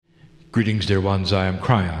Greetings, dear ones. I am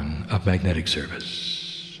Cryon of Magnetic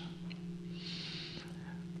Service.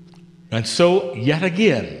 And so, yet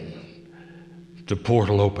again, the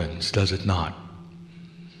portal opens, does it not?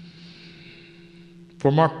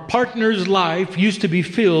 For my partner's life used to be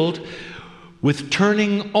filled with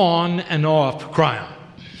turning on and off Cryon.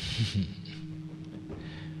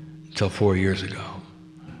 Until 4 years ago.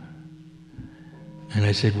 And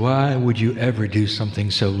I said, why would you ever do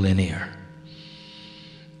something so linear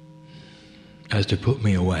as to put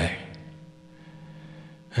me away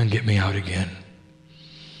and get me out again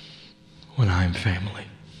when I'm family?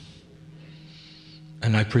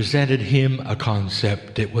 And I presented him a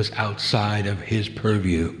concept that was outside of his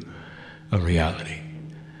purview of reality.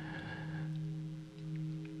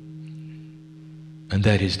 And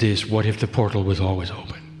that is this: what if the portal was always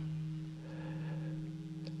open?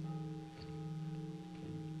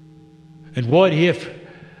 And what if,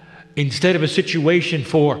 instead of a situation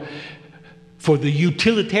for the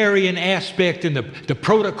utilitarian aspect and the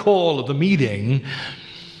protocol of the meeting,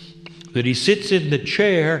 that he sits in the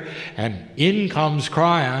chair and in comes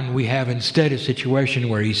Cryon, we have instead a situation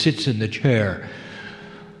where he sits in the chair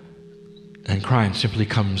and Cryon simply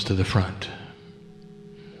comes to the front.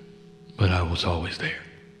 But I was always there.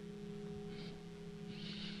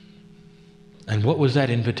 And what was that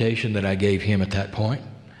invitation that I gave him at that point?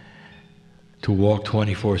 To walk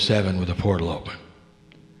 24/7 with a portal open.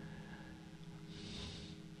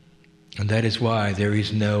 And that is why there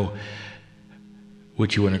is no,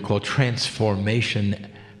 what you want to call,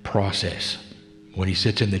 transformation process when he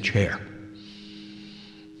sits in the chair.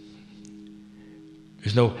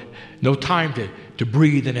 There's no time to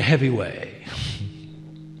breathe in a heavy way.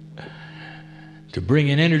 To bring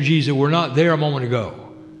in energies that were not there a moment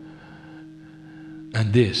ago.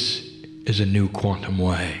 And this is a new quantum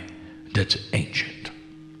way that's ancient.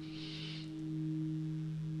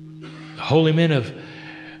 The holy men of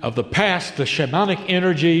the past, the shamanic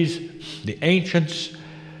energies, the ancients,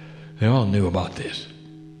 they all knew about this.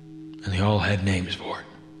 And they all had names for it.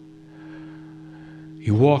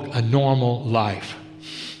 You walk a normal life.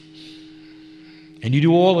 And you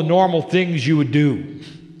do all the normal things you would do.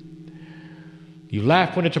 You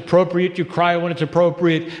laugh when it's appropriate, you cry when it's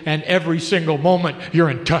appropriate, and every single moment you're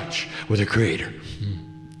in touch with the Creator.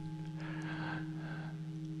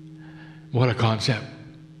 What a concept.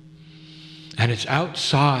 And it's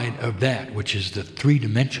outside of that, which is the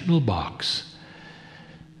three-dimensional box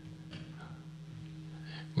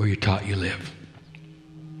where you're taught you live.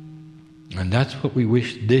 And that's what we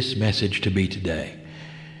wish this message to be today.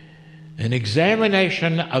 An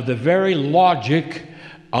examination of the very logic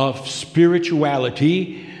of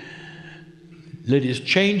spirituality that is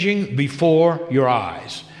changing before your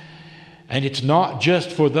eyes. And it's not just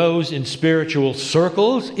for those in spiritual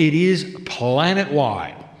circles, it is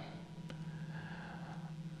planet-wide.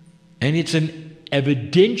 And it's an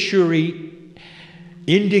evidentiary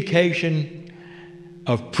indication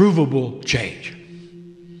of provable change.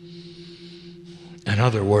 In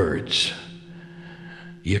other words,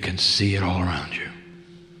 you can see it all around you.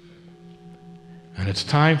 And it's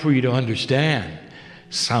time for you to understand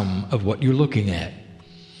some of what you're looking at.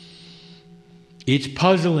 It's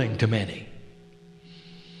puzzling to many.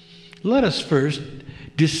 Let us first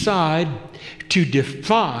decide to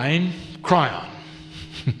define Cryon.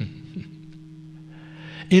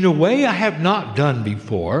 In a way I have not done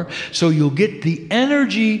before, so you'll get the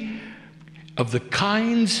energy of the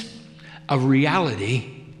kinds of reality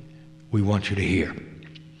we want you to hear.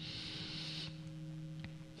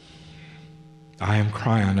 I am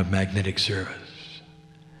Cryon of Magnetic Service.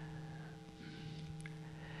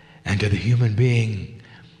 And to the human being,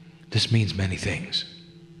 this means many things.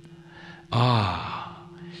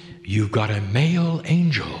 You've got a male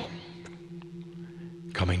angel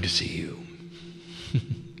coming to see you.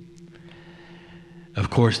 Of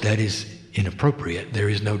course, that is inappropriate. There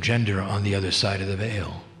is no gender on the other side of the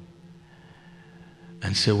veil.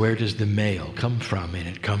 And so where does the male come from? And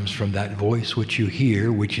it comes from that voice which you hear,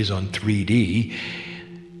 which is on 3D,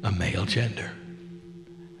 a male gender.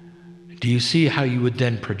 Do you see how you would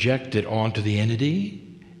then project it onto the entity?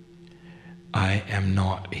 I am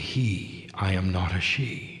not a he. I am not a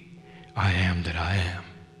she. I am that I am.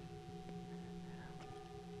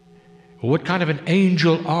 What kind of an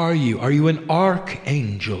angel are you? Are you an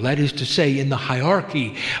archangel? That is to say, in the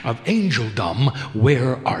hierarchy of angeldom,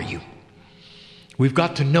 where are you? We've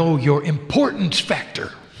got to know your importance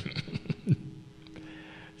factor.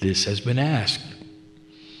 This has been asked.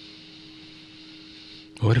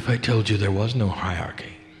 What if I told you there was no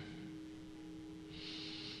hierarchy?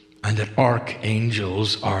 And that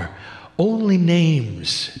archangels are only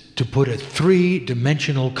names to put a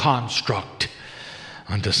three-dimensional construct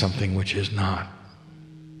onto something which is not.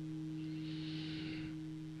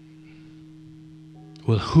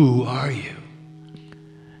 Well, who are you?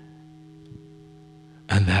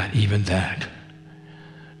 And even that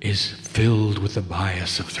is filled with the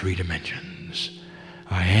bias of three dimensions.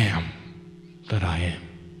 I am that I am.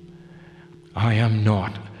 I am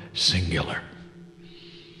not singular.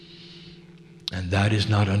 And that is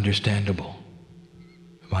not understandable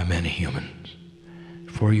by many humans.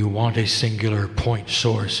 For you want a singular point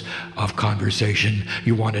source of conversation.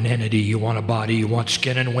 You want an entity, you want a body, you want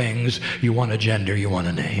skin and wings, you want a gender, you want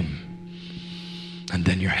a name. And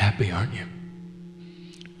then you're happy, aren't you?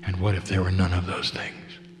 And what if there were none of those things?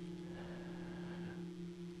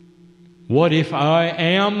 What if I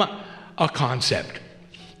am a concept?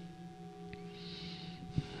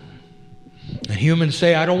 And humans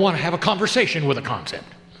say, I don't want to have a conversation with a concept.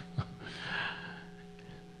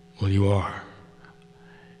 Well, you are.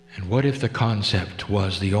 And what if the concept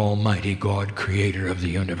was the Almighty God, creator of the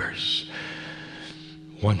universe?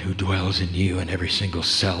 One who dwells in you and every single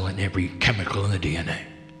cell and every chemical in the DNA.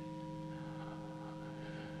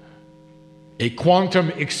 A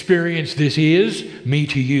quantum experience this is, me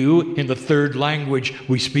to you, in the third language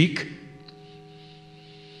we speak,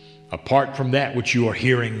 apart from that which you are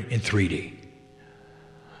hearing in 3D.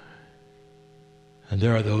 And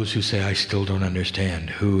there are those who say, I still don't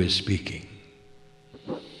understand who is speaking.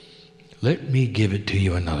 Let me give it to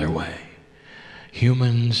you another way.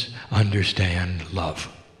 Humans understand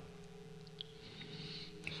love.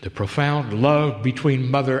 The profound love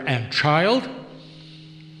between mother and child,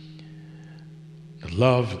 the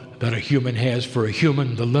love that a human has for a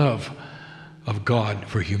human, the love of God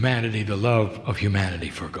for humanity, the love of humanity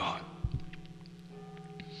for God.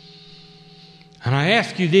 And I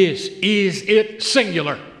ask you this, is it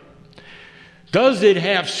singular? Does it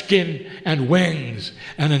have skin and wings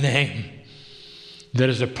and a name that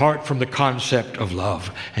is apart from the concept of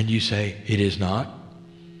love? And you say, it is not.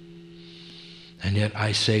 And yet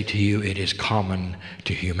I say to you, it is common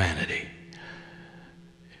to humanity.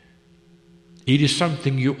 It is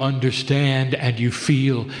something you understand and you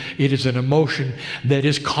feel. It is an emotion that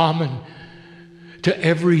is common to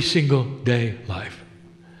every single day life.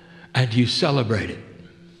 And you celebrate it.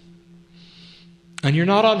 And you're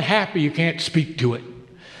not unhappy you can't speak to it.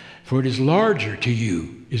 For it is larger to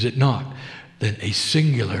you, is it not, than a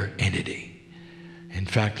singular entity. In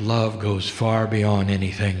fact, love goes far beyond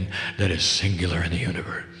anything that is singular in the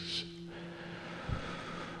universe.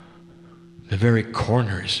 The very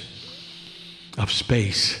corners of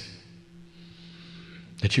space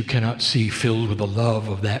that you cannot see filled with the love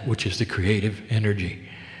of that which is the creative energy.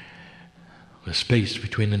 The space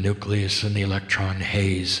between the nucleus and the electron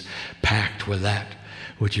haze packed with that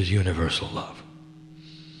which is universal love.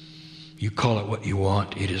 You call it what you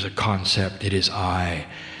want. It is a concept. It is I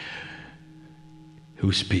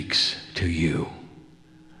who speaks to you,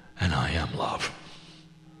 and I am love.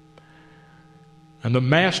 And the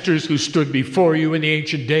masters who stood before you in the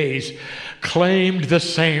ancient days claimed the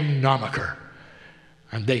same moniker.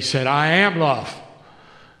 And they said, I am love,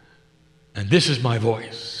 and this is my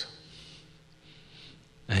voice.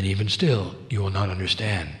 And even still, you will not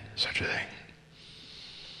understand such a thing.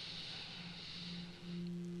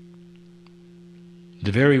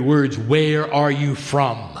 The very words, where are you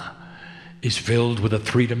from, is filled with a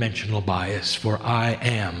three-dimensional bias, for I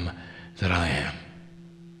am that I am.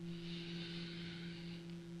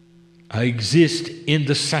 I exist in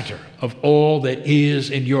the center of all that is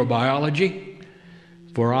in your biology,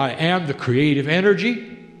 for I am the creative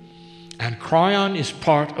energy, and Cryon is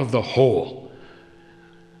part of the whole.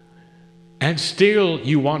 And still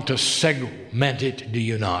you want to segment it, do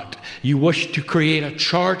you not? You wish to create a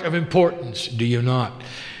chart of importance, do you not?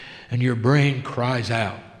 And your brain cries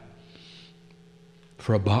out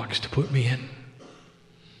for a box to put me in.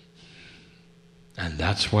 And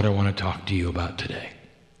that's what I want to talk to you about today.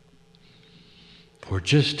 For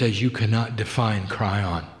just as you cannot define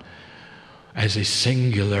Cryon as a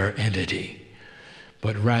singular entity,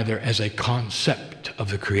 but rather as a concept of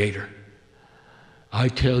the Creator, I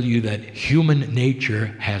tell you that human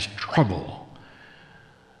nature has trouble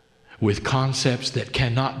with concepts that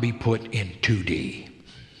cannot be put in 2D.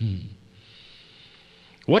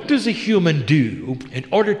 What does a human do in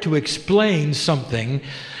order to explain something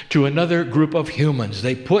to another group of humans?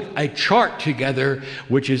 They put a chart together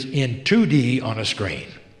which is in 2D on a screen.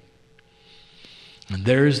 And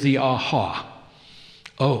there's the aha.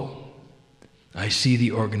 Oh, I see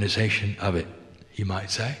the organization of it, you might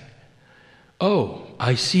say. Oh,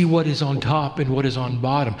 I see what is on top and what is on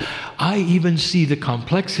bottom. I even see the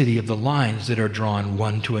complexity of the lines that are drawn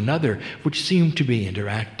one to another, which seem to be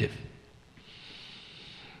interactive.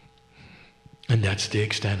 And that's the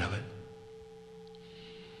extent of it.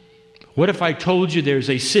 What if I told you there's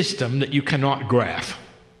a system that you cannot graph?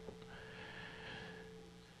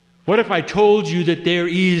 What if I told you that there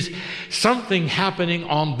is something happening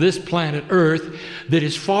on this planet Earth that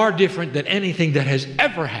is far different than anything that has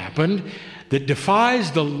ever happened, that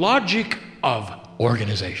defies the logic of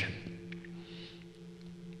organization?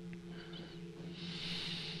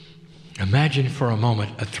 Imagine for a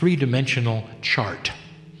moment a three-dimensional chart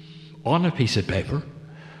on a piece of paper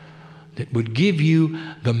that would give you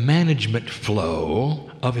the management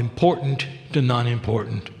flow of important to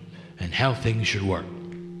non-important and how things should work.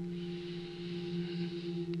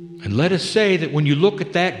 And let us say that when you look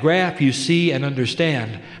at that graph, you see and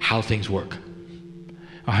understand how things work.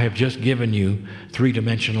 I have just given you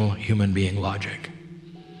three-dimensional human being logic.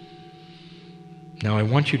 Now I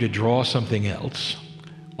want you to draw something else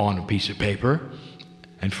on a piece of paper,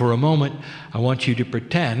 and for a moment I want you to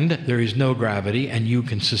pretend there is no gravity and you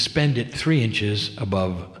can suspend it 3 inches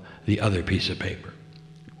above the other piece of paper.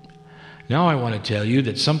 Now I want to tell you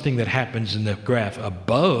that something that happens in the graph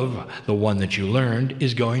above the one that you learned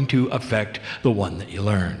is going to affect the one that you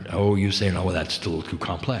learned. Oh, you say, no, well, that's still too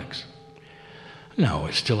complex. No,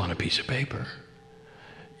 it's still on a piece of paper.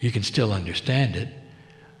 You can still understand it.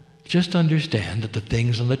 Just understand that the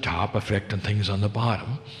things on the top affect the things on the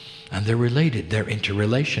bottom, and they're related, they're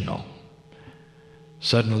interrelational.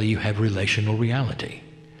 Suddenly you have relational reality.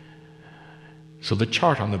 So the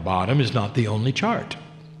chart on the bottom is not the only chart.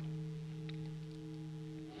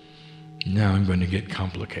 Now I'm going to get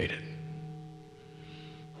complicated.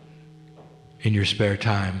 In your spare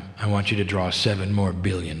time, I want you to draw 7 more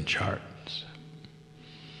billion charts.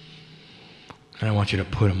 And I want you to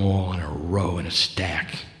put them all in a row, in a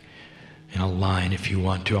stack, in a line if you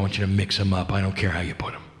want to. I want you to mix them up. I don't care how you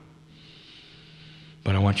put them.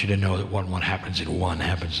 But I want you to know that what happens in one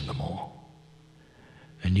happens in them all.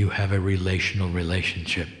 And you have a relational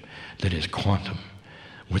relationship that is quantum,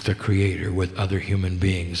 with the Creator, with other human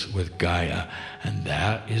beings, with Gaia. And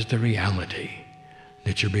that is the reality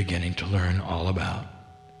that you're beginning to learn all about.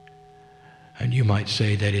 And you might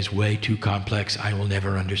say, that is way too complex, I will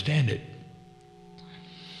never understand it.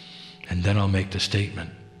 And then I'll make the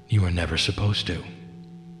statement, you are never supposed to.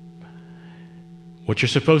 What you're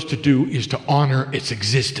supposed to do is to honor its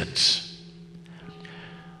existence.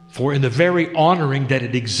 For in the very honoring that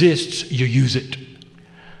it exists, you use it.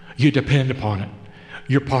 You depend upon it.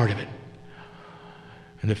 You're part of it.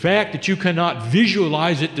 And the fact that you cannot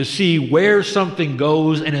visualize it to see where something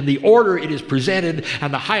goes and in the order it is presented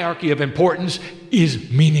and the hierarchy of importance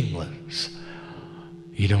is meaningless.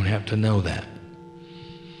 You don't have to know that.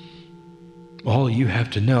 All you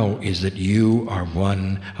have to know is that you are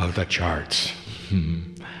one of the charts.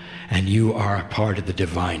 And you are a part of the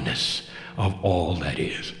divineness of all that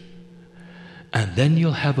is. And then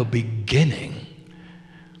you'll have a beginning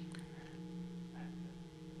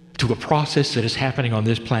to a process that is happening on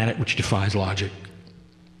this planet which defies logic.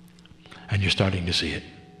 And you're starting to see it.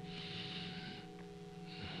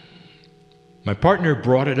 My partner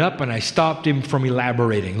brought it up and I stopped him from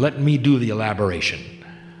elaborating. Let me do the elaboration.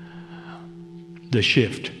 The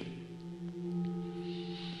shift.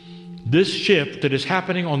 This shift that is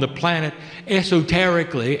happening on the planet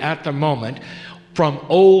esoterically at the moment from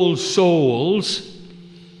old souls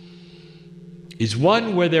is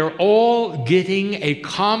one where they're all getting a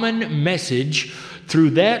common message through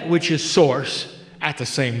that which is source at the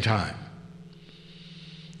same time.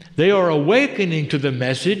 They are awakening to the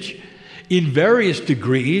message in various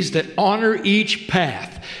degrees that honor each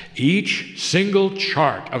path. Each single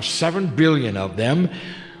chart of 7 billion of them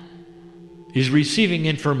is receiving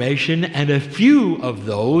information, and a few of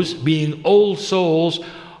those, being old souls,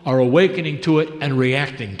 are awakening to it and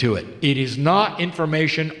reacting to it. It is not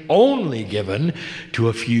information only given to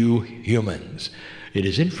a few humans. It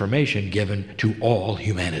is information given to all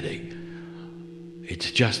humanity.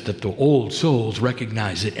 It's just that the old souls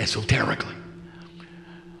recognize it esoterically,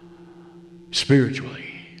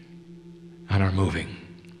 spiritually, and are moving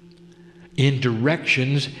in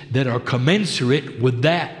directions that are commensurate with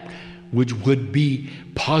that which would be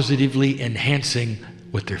positively enhancing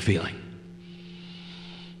what they're feeling.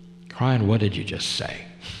 Ryan, what did you just say?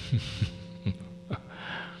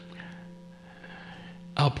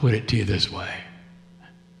 I'll put it to you this way.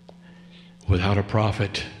 Without a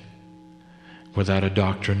prophet, without a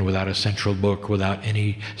doctrine, without a central book, without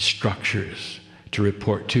any structures to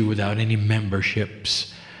report to, without any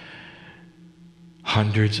memberships,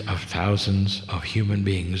 Hundreds of thousands of human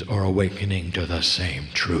beings are awakening to the same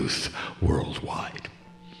truth worldwide.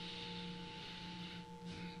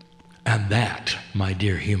 And that, my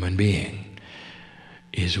dear human being,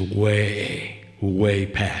 is way, way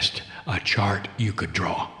past a chart you could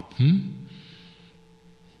draw.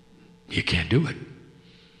 You can't do it.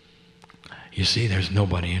 You see, there's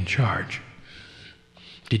nobody in charge.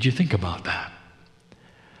 Did you think about that?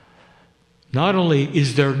 Not only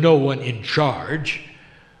is there no one in charge,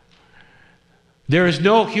 there is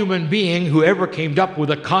no human being who ever came up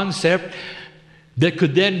with a concept that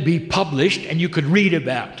could then be published and you could read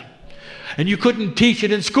about. And you couldn't teach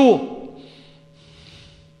it in school.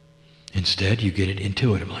 Instead, you get it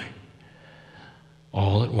intuitively.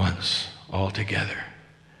 All at once, all together.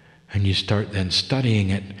 And you start then studying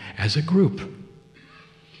it as a group.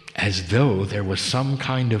 As though there was some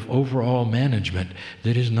kind of overall management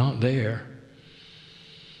that is not there.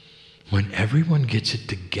 When everyone gets it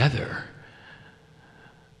together,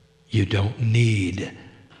 you don't need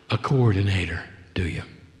a coordinator, do you?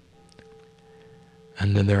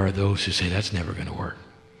 And then there are those who say, that's never going to work.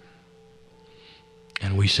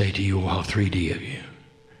 And we say to you, how 3D of you.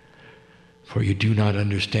 For you do not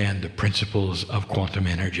understand the principles of quantum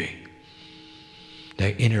energy.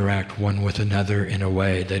 They interact one with another in a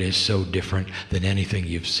way that is so different than anything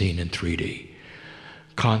you've seen in 3D.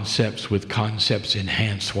 Concepts with concepts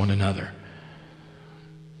enhance one another.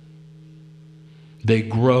 They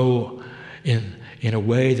grow in a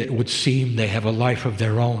way that would seem they have a life of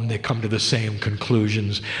their own. They come to the same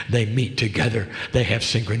conclusions. They meet together. They have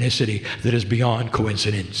synchronicity that is beyond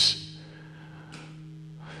coincidence.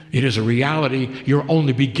 It is a reality you're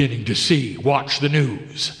only beginning to see. Watch the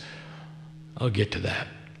news. I'll get to that.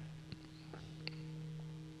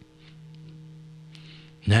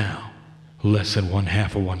 Now, less than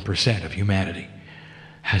 0.5% of humanity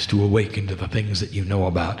has to awaken to the things that you know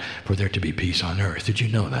about for there to be peace on earth. Did you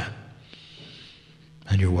know that?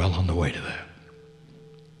 And you're well on the way to that.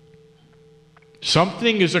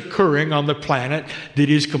 Something is occurring on the planet that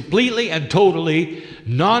is completely and totally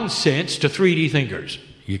nonsense to 3D thinkers.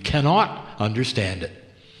 You cannot understand it.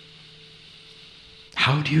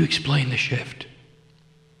 How do you explain the shift?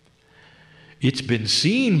 It's been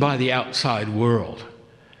seen by the outside world.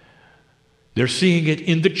 They're seeing it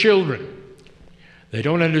in the children. They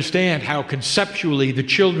don't understand how conceptually the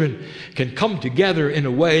children can come together in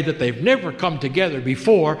a way that they've never come together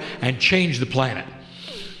before and change the planet.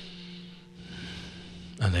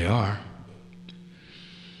 And they are.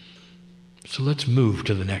 So let's move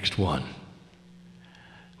to the next one.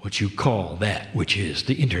 What you call that, which is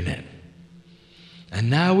the internet. And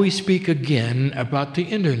now we speak again about the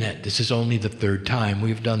internet. This is only the third time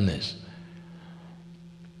we've done this.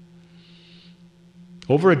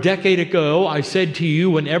 Over a decade ago, I said to you,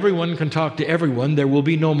 when everyone can talk to everyone, there will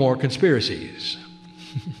be no more conspiracies.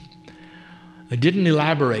 I didn't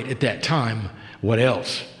elaborate at that time what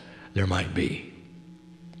else there might be.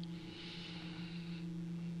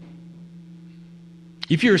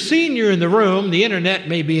 If you're a senior in the room, the internet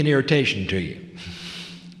may be an irritation to you.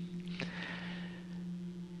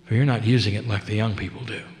 But you're not using it like the young people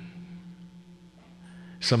do.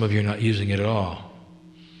 Some of you are not using it at all.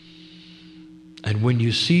 And when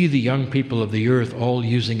you see the young people of the earth all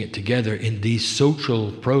using it together in these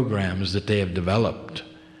social programs that they have developed,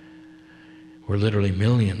 where literally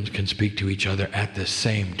millions can speak to each other at the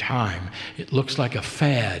same time, it looks like a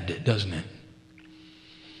fad, doesn't it?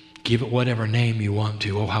 Give it whatever name you want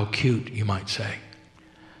to. Oh, how cute, you might say.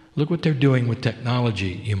 Look what they're doing with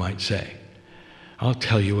technology, you might say. I'll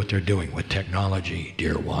tell you what they're doing with technology,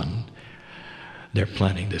 dear one. They're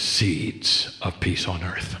planting the seeds of peace on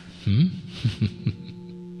earth.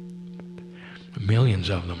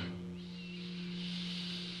 Millions of them.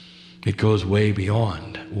 It goes way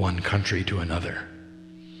beyond one country to another.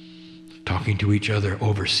 Talking to each other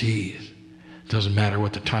overseas. Doesn't matter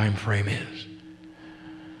what the time frame is.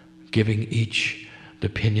 Giving each the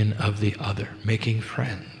opinion of the other. Making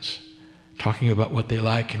friends. Talking about what they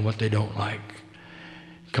like and what they don't like.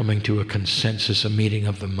 Coming to a consensus, a meeting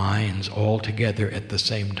of the minds all together at the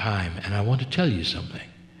same time. And I want to tell you something.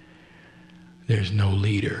 There's no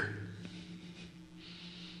leader.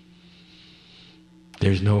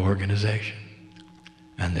 There's no organization.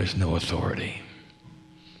 And there's no authority.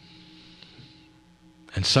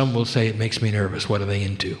 And some will say, it makes me nervous. What are they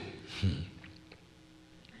into?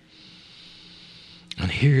 And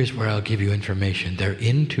here's where I'll give you information. They're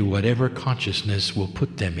into whatever consciousness will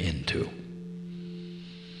put them into.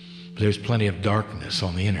 There's plenty of darkness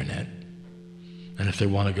on the internet. And if they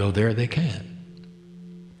want to go there, they can.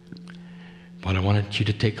 But I wanted you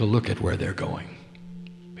to take a look at where they're going.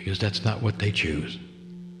 because that's not what they choose.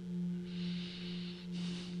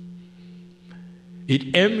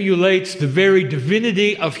 It emulates the very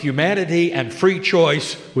divinity of humanity and free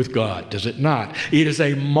choice with God, does it not? It is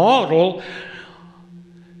a model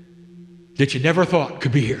that you never thought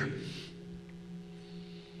could be here.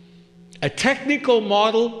 A technical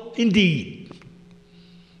model indeed,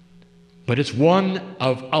 but it's one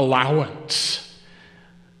of allowance.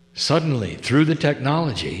 Suddenly, through the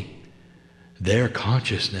technology, their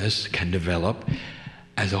consciousness can develop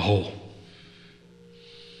as a whole.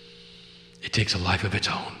 It takes a life of its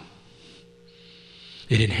own.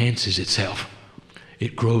 It enhances itself.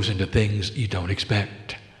 It grows into things you don't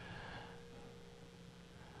expect.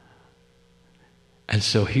 And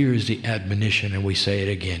so here's the admonition, and we say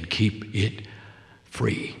it again: keep it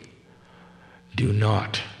free. Do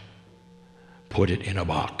not put it in a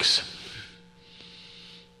box.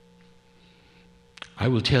 I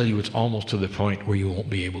will tell you, it's almost to the point where you won't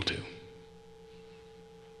be able to.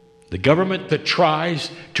 The government that tries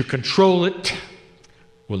to control it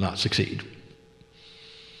will not succeed.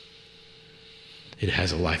 It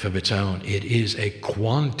has a life of its own. It is a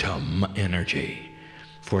quantum energy,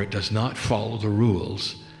 for it does not follow the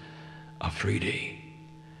rules of 3D.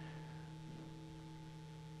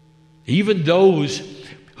 Even those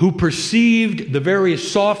who perceived the various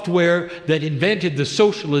software that invented the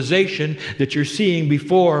socialization that you're seeing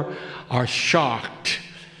before are shocked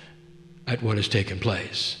at what has taken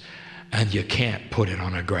place. And you can't put it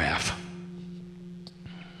on a graph.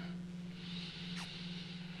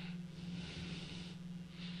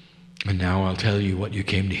 And now I'll tell you what you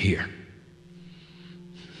came to hear.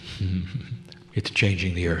 It's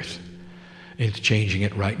changing the earth. It's changing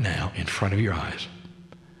it right now in front of your eyes.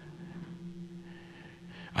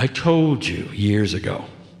 I told you years ago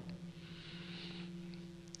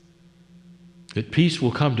that peace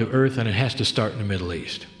will come to earth, and it has to start in the Middle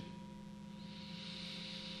East.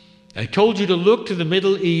 I told you to look to the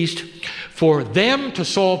Middle East for them to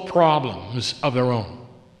solve problems of their own.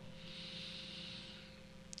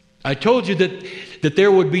 I told you that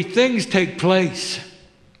there would be things take place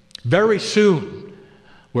very soon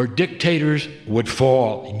where dictators would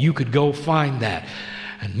fall, and you could go find that.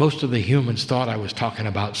 And most of the humans thought I was talking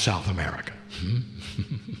about South America.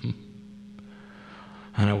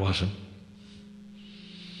 And I wasn't.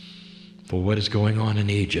 But what is going on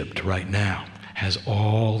in Egypt right now has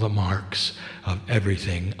all the marks of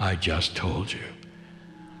everything I just told you.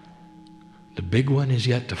 The big one is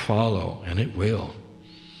yet to follow, and it will.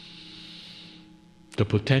 The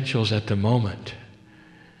potentials at the moment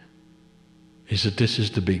is that this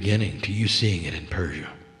is the beginning to you seeing it in Persia.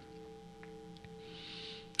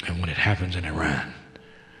 And when it happens in Iran,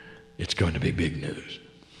 it's going to be big news.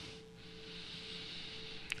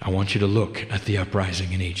 I want you to look at the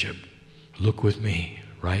uprising in Egypt. Look with me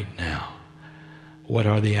right now. What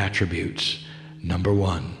are the attributes? Number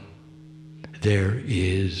one, there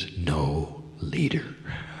is no leader.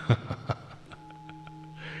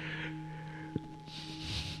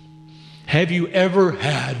 Have you ever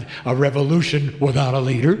had a revolution without a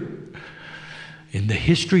leader? In the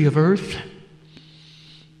history of earth,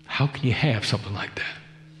 how can you have something like that?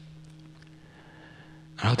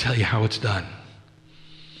 I'll tell you how it's done.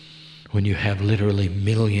 When you have literally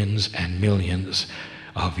millions and millions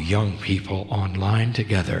of young people online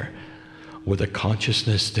together with a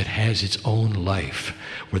consciousness that has its own life,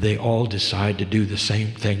 where they all decide to do the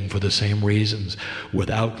same thing for the same reasons,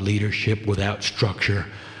 without leadership, without structure,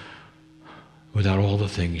 without all the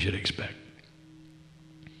things you'd expect.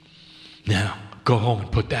 Now, go home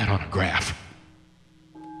and put that on a graph.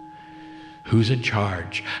 Who's in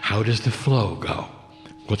charge? How does the flow go?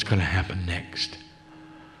 What's going to happen next?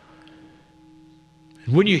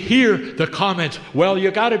 When you hear the comments, well,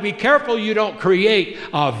 you got to be careful you don't create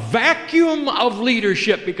a vacuum of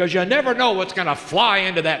leadership because you never know what's going to fly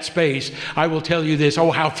into that space. I will tell you this,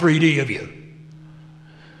 oh, how 3D of you.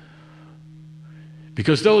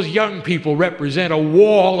 Because those young people represent a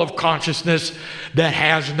wall of consciousness that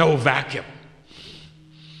has no vacuum.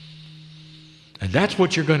 And that's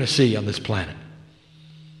what you're going to see on this planet.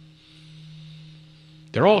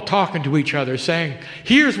 They're all talking to each other saying,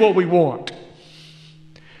 here's what we want.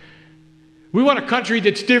 We want a country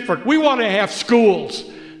that's different. We want to have schools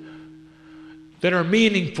that are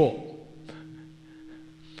meaningful.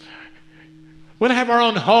 We want to have our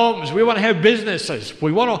own homes. We want to have businesses.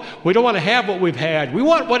 We don't want to have what we've had. We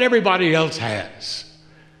want what everybody else has.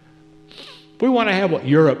 We want to have what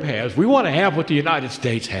Europe has. We want to have what the United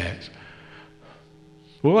States has.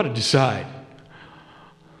 We want to decide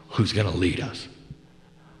who's going to lead us.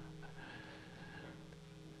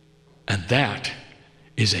 And that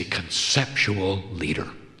is a conceptual leader.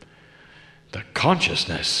 the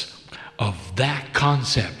consciousness of that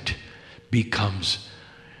concept becomes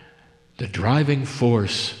the driving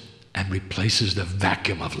force and replaces the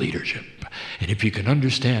vacuum of leadership. And if you can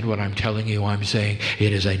understand what I'm telling you, I'm saying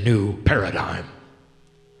it is a new paradigm.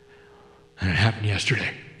 And it happened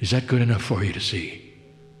yesterday. Is that good enough for you to see?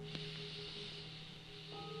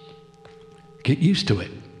 Get used to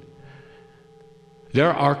it.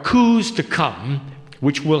 There are coups to come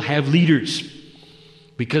which will have leaders,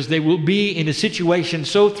 because they will be in a situation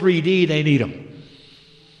so 3D they need them.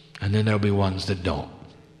 And then there'll be ones that don't.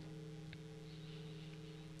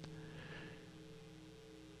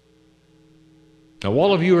 Now,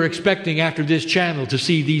 all of you are expecting after this channel to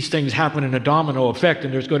see these things happen in a domino effect,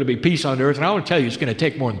 and there's going to be peace on earth. And I want to tell you, it's going to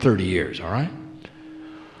take more than 30 years, all right?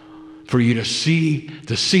 For you to see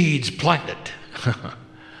the seeds planted.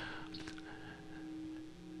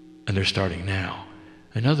 And they're starting now.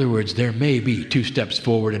 In other words, there may be 2 steps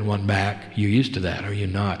forward and 1 back. You're used to that, are you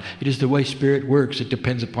not? It is the way Spirit works. It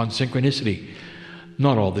depends upon synchronicity.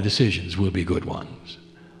 Not all the decisions will be good ones.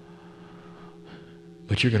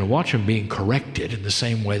 But you're going to watch them being corrected in the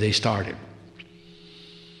same way they started.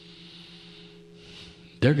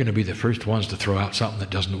 They're going to be the first ones to throw out something that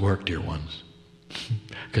doesn't work, dear ones.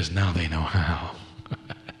 Because now they know how.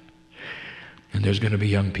 And there's going to be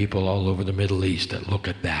young people all over the Middle East that look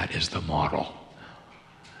at that as the model.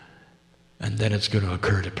 And then it's going to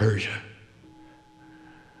occur to Persia.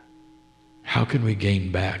 How can we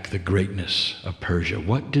gain back the greatness of Persia?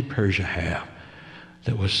 What did Persia have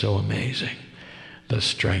that was so amazing? The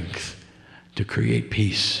strength to create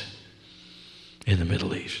peace in the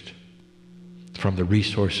Middle East. From the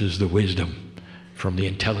resources, the wisdom, from the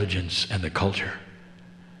intelligence and the culture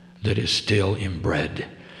that is still inbred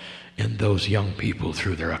in those young people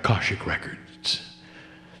through their Akashic records.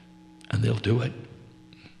 And they'll do it.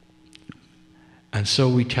 And so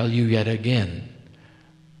we tell you yet again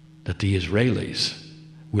that the Israelis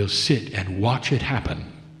will sit and watch it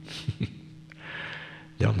happen.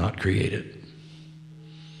 They'll not create it.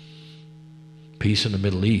 Peace in the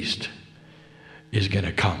Middle East is going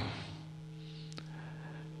to come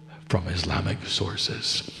from Islamic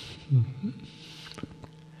sources.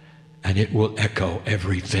 And it will echo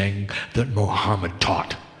everything that Muhammad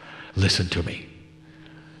taught. Listen to me.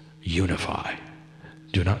 Unify.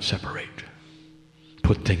 Do not separate.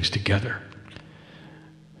 Put things together.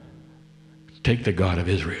 Take the God of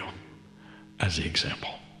Israel as the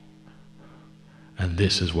example. And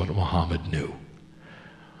this is what Muhammad knew.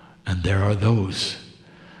 And there are those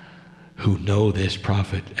who know this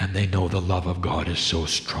prophet, and they know the love of God is so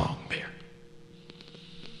strong there.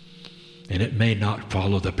 And it may not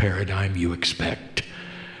follow the paradigm you expect.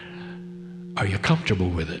 Are you comfortable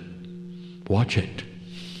with it? Watch it.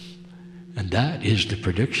 And that is the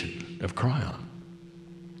prediction of Cryon.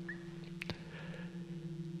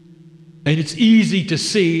 And it's easy to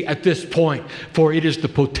see at this point, for it is the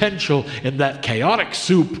potential in that chaotic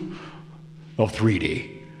soup of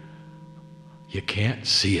 3D. You can't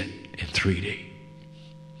see it in 3D.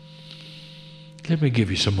 Let me give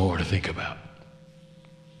you some more to think about.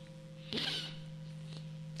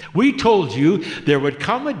 We told you there would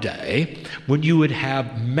come a day when you would have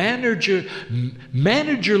managerless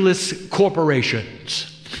corporations.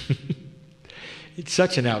 It's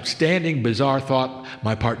such an outstanding, bizarre thought,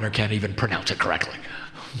 my partner can't even pronounce it correctly.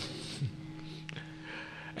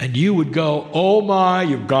 And you would go, oh my,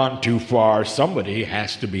 you've gone too far. Somebody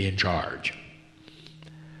has to be in charge.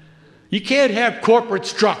 You can't have corporate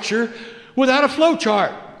structure without a flow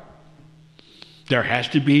chart. There has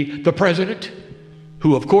to be the president,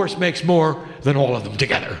 who of course makes more than all of them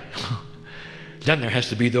together. Then there has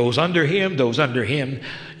to be those under him, those under him.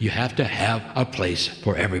 You have to have a place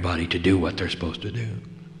for everybody to do what they're supposed to do.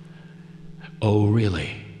 Oh,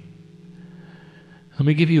 really? Let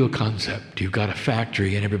me give you a concept. You've got a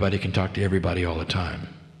factory and everybody can talk to everybody all the time.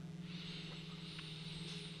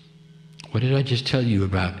 What did I just tell you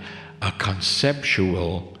about a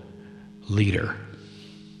conceptual leader?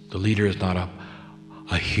 The leader is not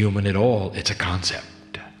a human at all. It's a concept.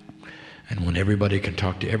 And when everybody can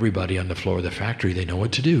talk to everybody on the floor of the factory, they know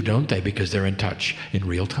what to do, don't they? Because they're in touch in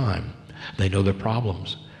real time. They know their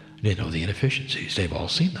problems. They know the inefficiencies. They've all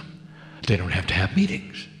seen them. They don't have to have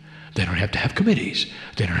meetings. They don't have to have committees.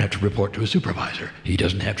 They don't have to report to a supervisor. He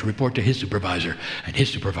doesn't have to report to his supervisor. And his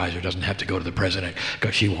supervisor doesn't have to go to the president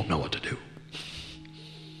because she won't know what to do.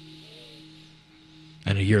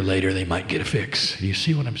 And a year later, they might get a fix. Do you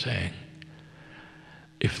see what I'm saying?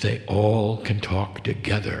 If they all can talk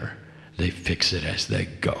together, they fix it as they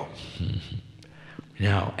go.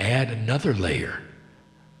 Now, add another layer.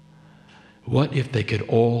 What if they could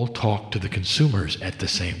all talk to the consumers at the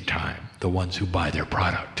same time, the ones who buy their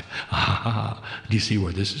product? Do you see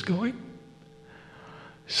where this is going?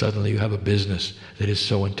 Suddenly you have a business that is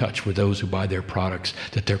so in touch with those who buy their products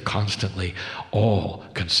that they're constantly all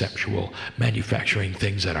conceptual, manufacturing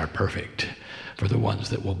things that are perfect for the ones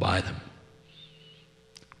that will buy them.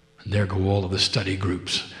 And there go all of the study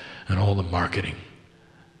groups and all the marketing,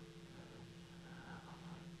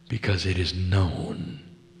 because it is known.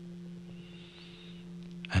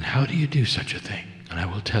 And how do you do such a thing? And I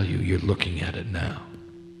will tell you, you're looking at it now.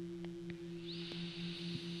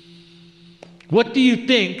 What do you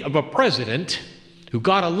think of a president who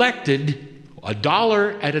got elected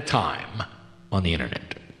 $1 at a time on the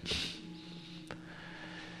internet?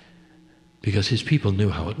 Because his people knew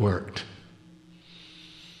how it worked.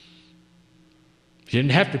 He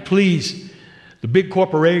didn't have to please the big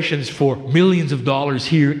corporations for millions of dollars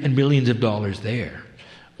here and millions of dollars there,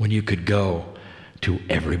 when you could go to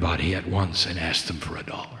everybody at once and ask them for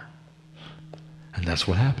 $1. And that's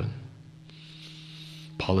what happened.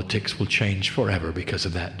 Politics will change forever because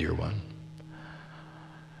of that, dear one.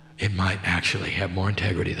 It might actually have more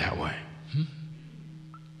integrity that way.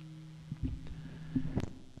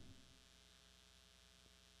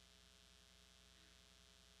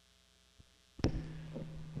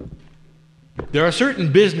 There are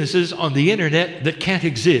certain businesses on the internet that can't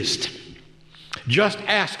exist. Just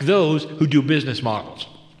ask those who do business models.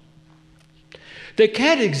 They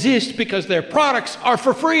can't exist because their products are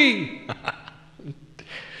for free.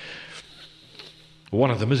 One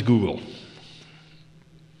of them is Google.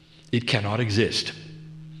 It cannot exist,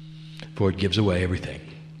 for it gives away everything.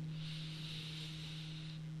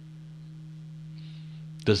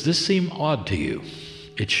 Does this seem odd to you?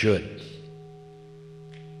 It should.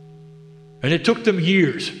 And it took them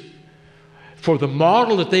years for the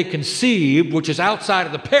model that they conceived, which is outside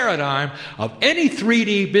of the paradigm of any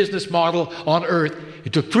 3D business model on earth.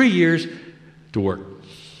 It took 3 years to work.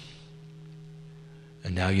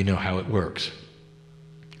 And now you know how it works.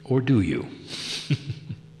 Or do you?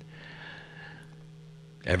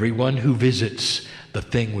 Everyone who visits the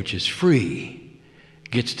thing which is free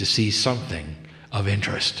gets to see something of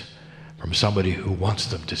interest from somebody who wants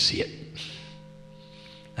them to see it.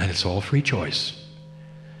 And it's all free choice.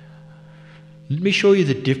 Let me show you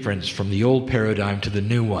the difference from the old paradigm to the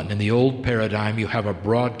new one. In the old paradigm, you have a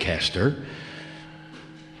broadcaster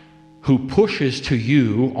who pushes to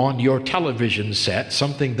you on your television set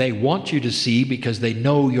something they want you to see because they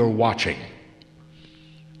know you're watching.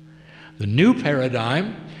 The new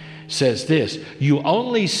paradigm says this: you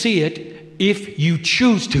only see it if you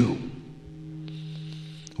choose to,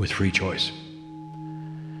 with free choice.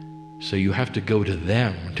 So you have to go to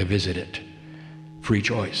them to visit it. Free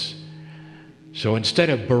choice. So instead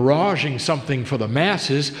of barraging something for the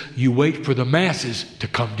masses, you wait for the masses to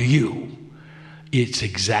come to you. It's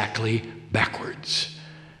exactly backwards.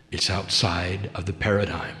 It's outside of the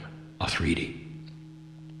paradigm of 3D.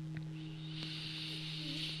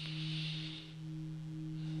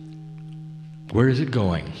 Where is it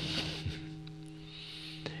going?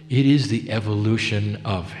 It is the evolution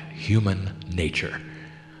of human nature.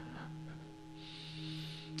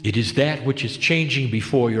 It is that which is changing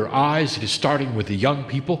before your eyes. It is starting with the young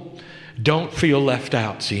people. Don't feel left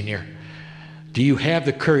out, senior. Do you have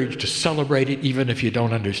the courage to celebrate it even if you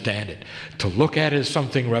don't understand it? To look at it as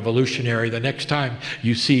something revolutionary the next time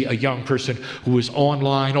you see a young person who is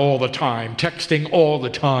online all the time, texting all the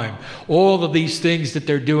time, all of these things that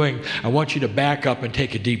they're doing, I want you to back up and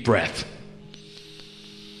take a deep breath.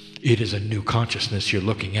 It is a new consciousness you're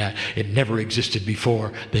looking at. It never existed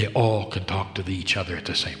before. They all can talk to each other at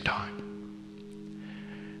the same time.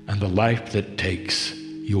 And the life that takes,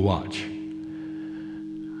 you watch,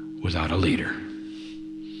 without a leader,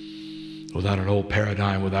 without an old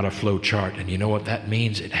paradigm, without a flow chart. And you know what that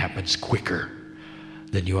means? It happens quicker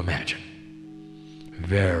than you imagine.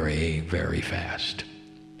 Very, very fast.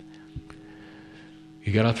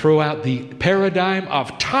 You got to throw out the paradigm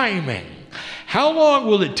of timing. How long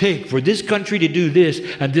will it take for this country to do this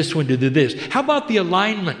and this one to do this? How about the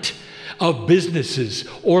alignment of businesses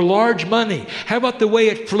or large money? How about the way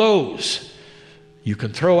it flows? You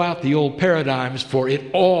can throw out the old paradigms, for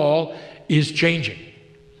it all is changing.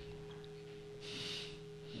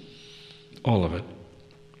 All of it.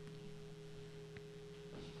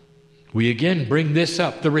 We again bring this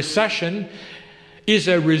up. The recession is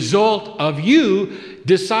a result of you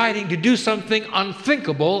deciding to do something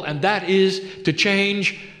unthinkable, and that is to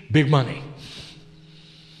change big money.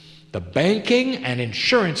 The banking and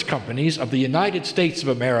insurance companies of the United States of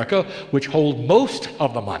America, which hold most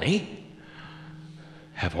of the money,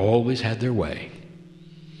 have always had their way.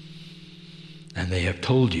 And they have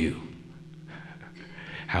told you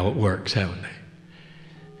how it works, haven't they?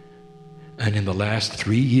 And in the last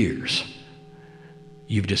 3 years,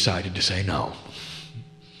 you've decided to say no.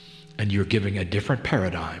 And you're giving a different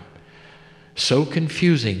paradigm. So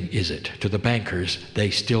confusing is it to the bankers, they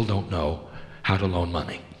still don't know how to loan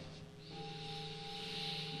money.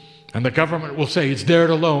 And the government will say it's there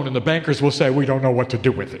to loan, and the bankers will say we don't know what to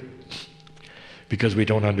do with it because we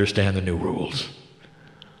don't understand the new rules.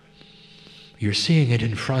 You're seeing it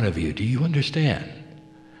in front of you. Do you understand?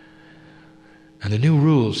 And the new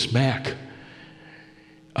rules smack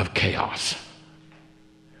of chaos.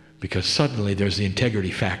 Because suddenly there's the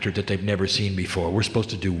integrity factor that they've never seen before. We're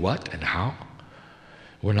supposed to do what and how?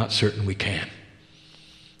 We're not certain we can.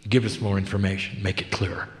 Give us more information. Make it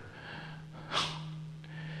clearer.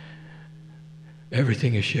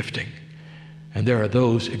 Everything is shifting. And there are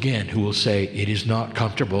those, again, who will say it is not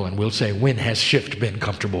comfortable, and we'll say, when has shift been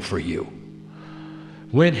comfortable for you?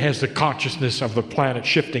 When has the consciousness of the planet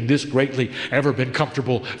shifting this greatly ever been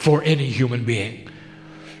comfortable for any human being?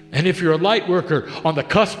 And if you're a light worker on the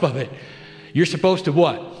cusp of it, you're supposed to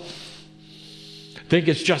what? Think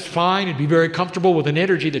it's just fine and be very comfortable with an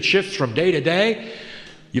energy that shifts from day to day?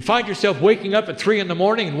 You find yourself waking up at 3 in the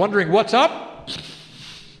morning and wondering what's up?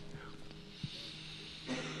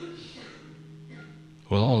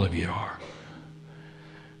 Well, all of you are.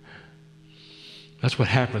 That's what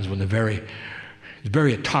happens when the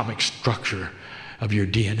very atomic structure of your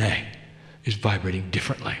DNA is vibrating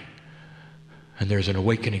differently. And there's an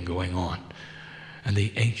awakening going on. And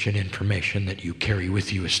the ancient information that you carry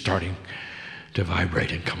with you is starting to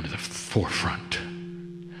vibrate and come to the forefront.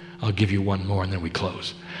 I'll give you one more and then we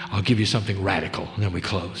close. I'll give you something radical and then we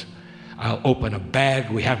close. I'll open a bag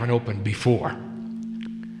we haven't opened before.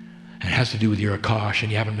 And it has to do with your Akash,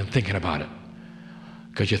 and you haven't been thinking about it.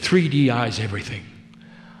 Because your 3D eyes everything.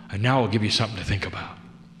 And now I'll give you something to think about.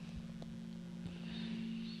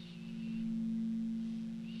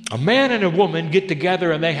 A man and a woman get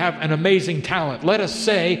together and they have an amazing talent. Let us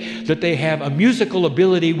say that they have a musical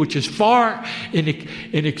ability which is far in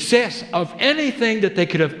excess of anything that they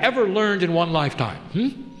could have ever learned in one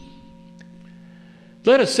lifetime.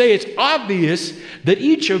 Let us say it's obvious that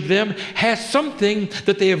each of them has something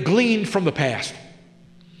that they have gleaned from the past.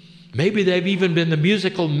 Maybe they've even been the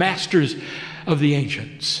musical masters of the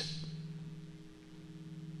ancients.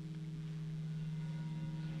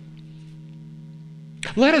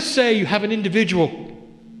 Let us say you have an individual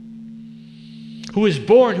who is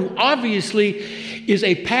born, who obviously is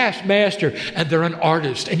a past master, and they're an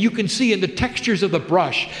artist. And you can see in the textures of the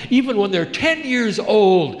brush, even when they're 10 years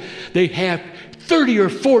old, they have 30 or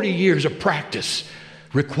 40 years of practice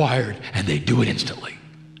required, and they do it instantly.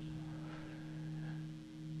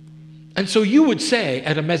 And so you would say,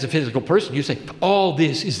 at a metaphysical person, you say, all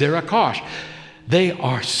this is their Akash. They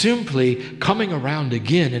are simply coming around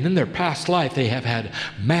again, and in their past life they have had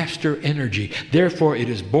master energy. Therefore it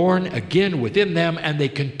is born again within them, and they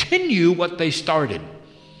continue what they started.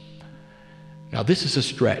 Now this is a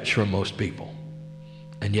stretch for most people,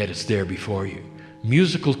 and yet it's there before you.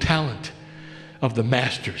 Musical talent of the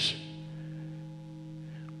masters.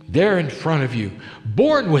 There in front of you,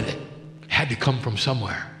 born with it, had to come from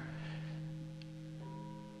somewhere.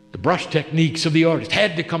 The brush techniques of the artist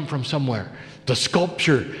had to come from somewhere. The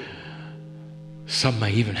sculpture, some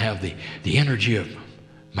may even have the energy of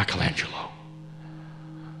Michelangelo.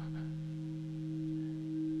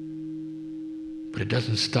 But it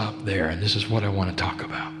doesn't stop there, and this is what I want to talk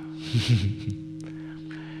about.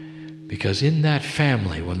 Because in that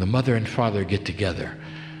family, when the mother and father get together,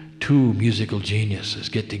 two musical geniuses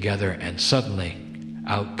get together, and suddenly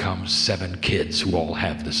out comes 7 kids who all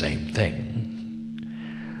have the same thing.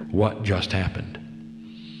 What just happened?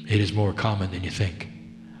 It is more common than you think.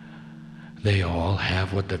 They all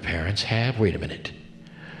have what the parents have. Wait a minute.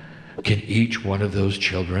 Can each one of those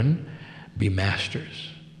children be masters?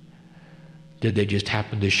 Did they just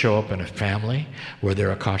happen to show up in a family where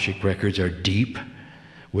their Akashic records are deep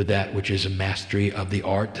with that which is a mastery of the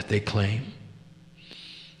art that they claim?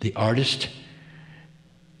 The artist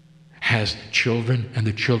has children, and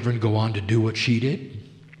the children go on to do what she did?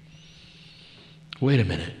 Wait a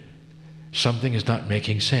minute. Something is not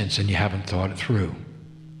making sense, and you haven't thought it through.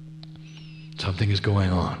 Something is going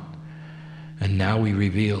on. And now we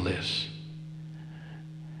reveal this.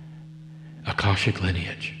 Akashic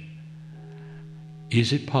lineage.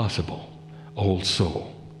 Is it possible, old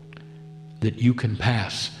soul, that you can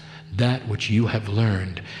pass that which you have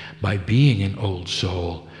learned by being an old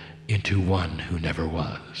soul into one who never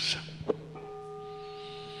was?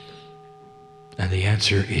 And the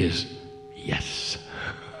answer is yes.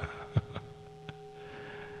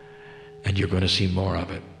 And you're going to see more of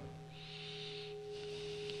it.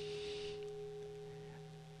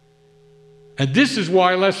 And this is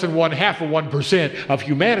why less than 0.5% of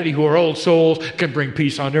humanity who are old souls can bring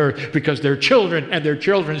peace on earth, because their children and their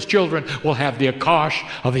children's children will have the Akash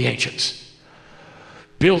of the ancients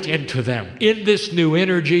built into them. In this new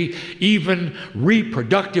energy, even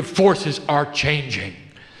reproductive forces are changing.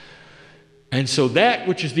 And so that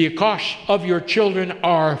which is the Akash of your children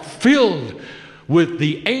are filled with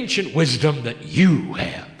the ancient wisdom that you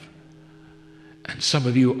have. And some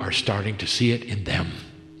of you are starting to see it in them.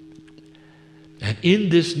 And in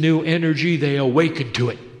this new energy, they awaken to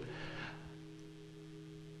it.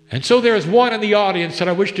 And so there is one in the audience that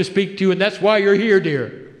I wish to speak to, and that's why you're here,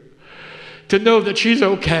 dear. To know that she's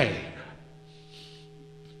okay.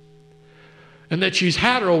 And that she's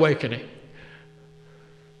had her awakening.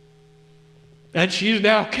 And she's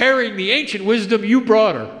now carrying the ancient wisdom you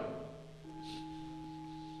brought her.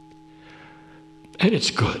 And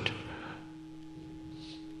it's good.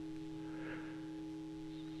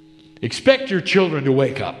 Expect your children to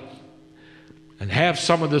wake up and have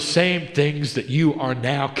some of the same things that you are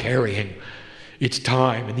now carrying. It's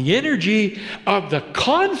time. And the energy of the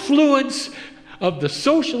confluence of the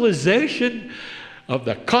socialization of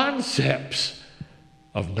the concepts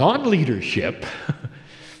of non-leadership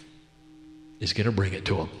is going to bring it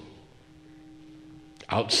to them.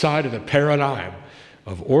 Outside of the paradigm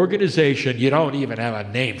of organization, you don't even have a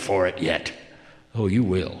name for it yet. Oh, you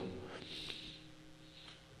will.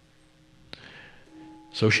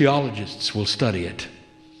 Sociologists will study it.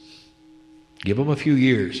 Give them a few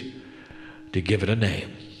years to give it a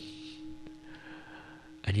name.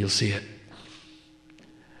 And you'll see it.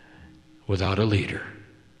 Without a leader,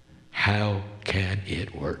 how can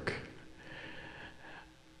it work?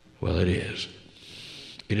 Well, it is.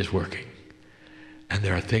 It is working. And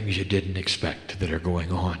there are things you didn't expect that are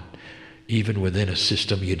going on, even within a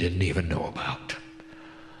system you didn't even know about.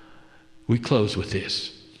 We close with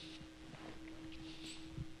this.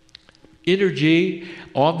 Energy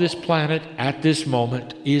on this planet at this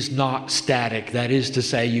moment is not static. That is to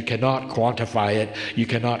say, you cannot quantify it, you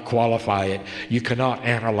cannot qualify it, you cannot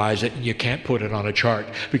analyze it, and you can't put it on a chart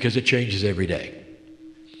because it changes every day.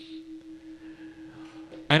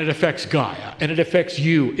 And it affects Gaia, and it affects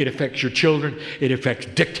you, it affects your children, it affects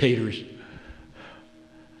dictators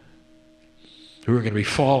who are going to be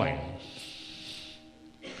falling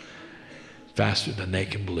faster than they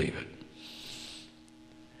can believe it.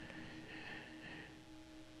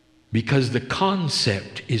 Because the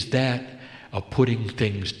concept is that of putting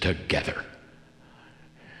things together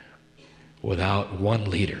without one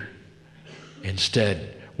leader.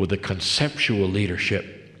 Instead, with a conceptual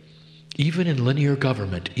leadership, even in linear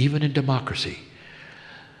government, even in democracy,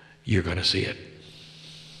 you're going to see it.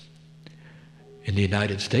 In the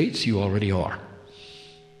United States, you already are.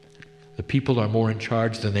 The people are more in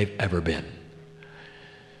charge than they've ever been.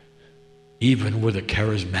 Even with a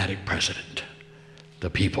charismatic president, the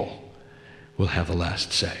people will have the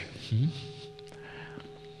last say.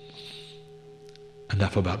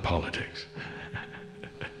 Enough about politics.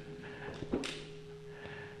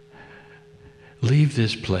 Leave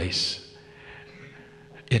this place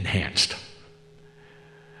enhanced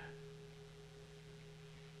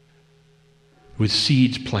with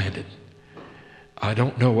seeds planted. I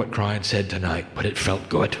don't know what Brian said tonight, but it felt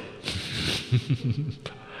good.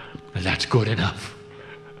 And that's good enough.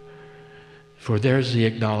 For there's the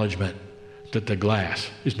acknowledgement that the glass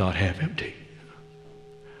is not half empty.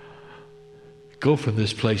 Go from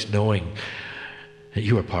this place knowing that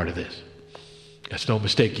you are part of this. It's no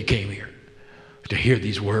mistake you came here to hear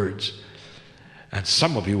these words. And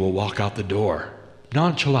some of you will walk out the door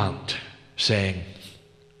nonchalant, saying,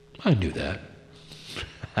 I knew that.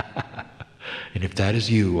 And if that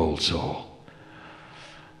is you, old soul,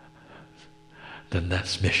 then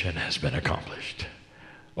that mission has been accomplished.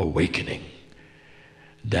 Awakening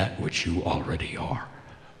that which you already are.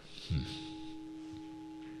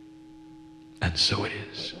 And so it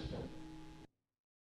is.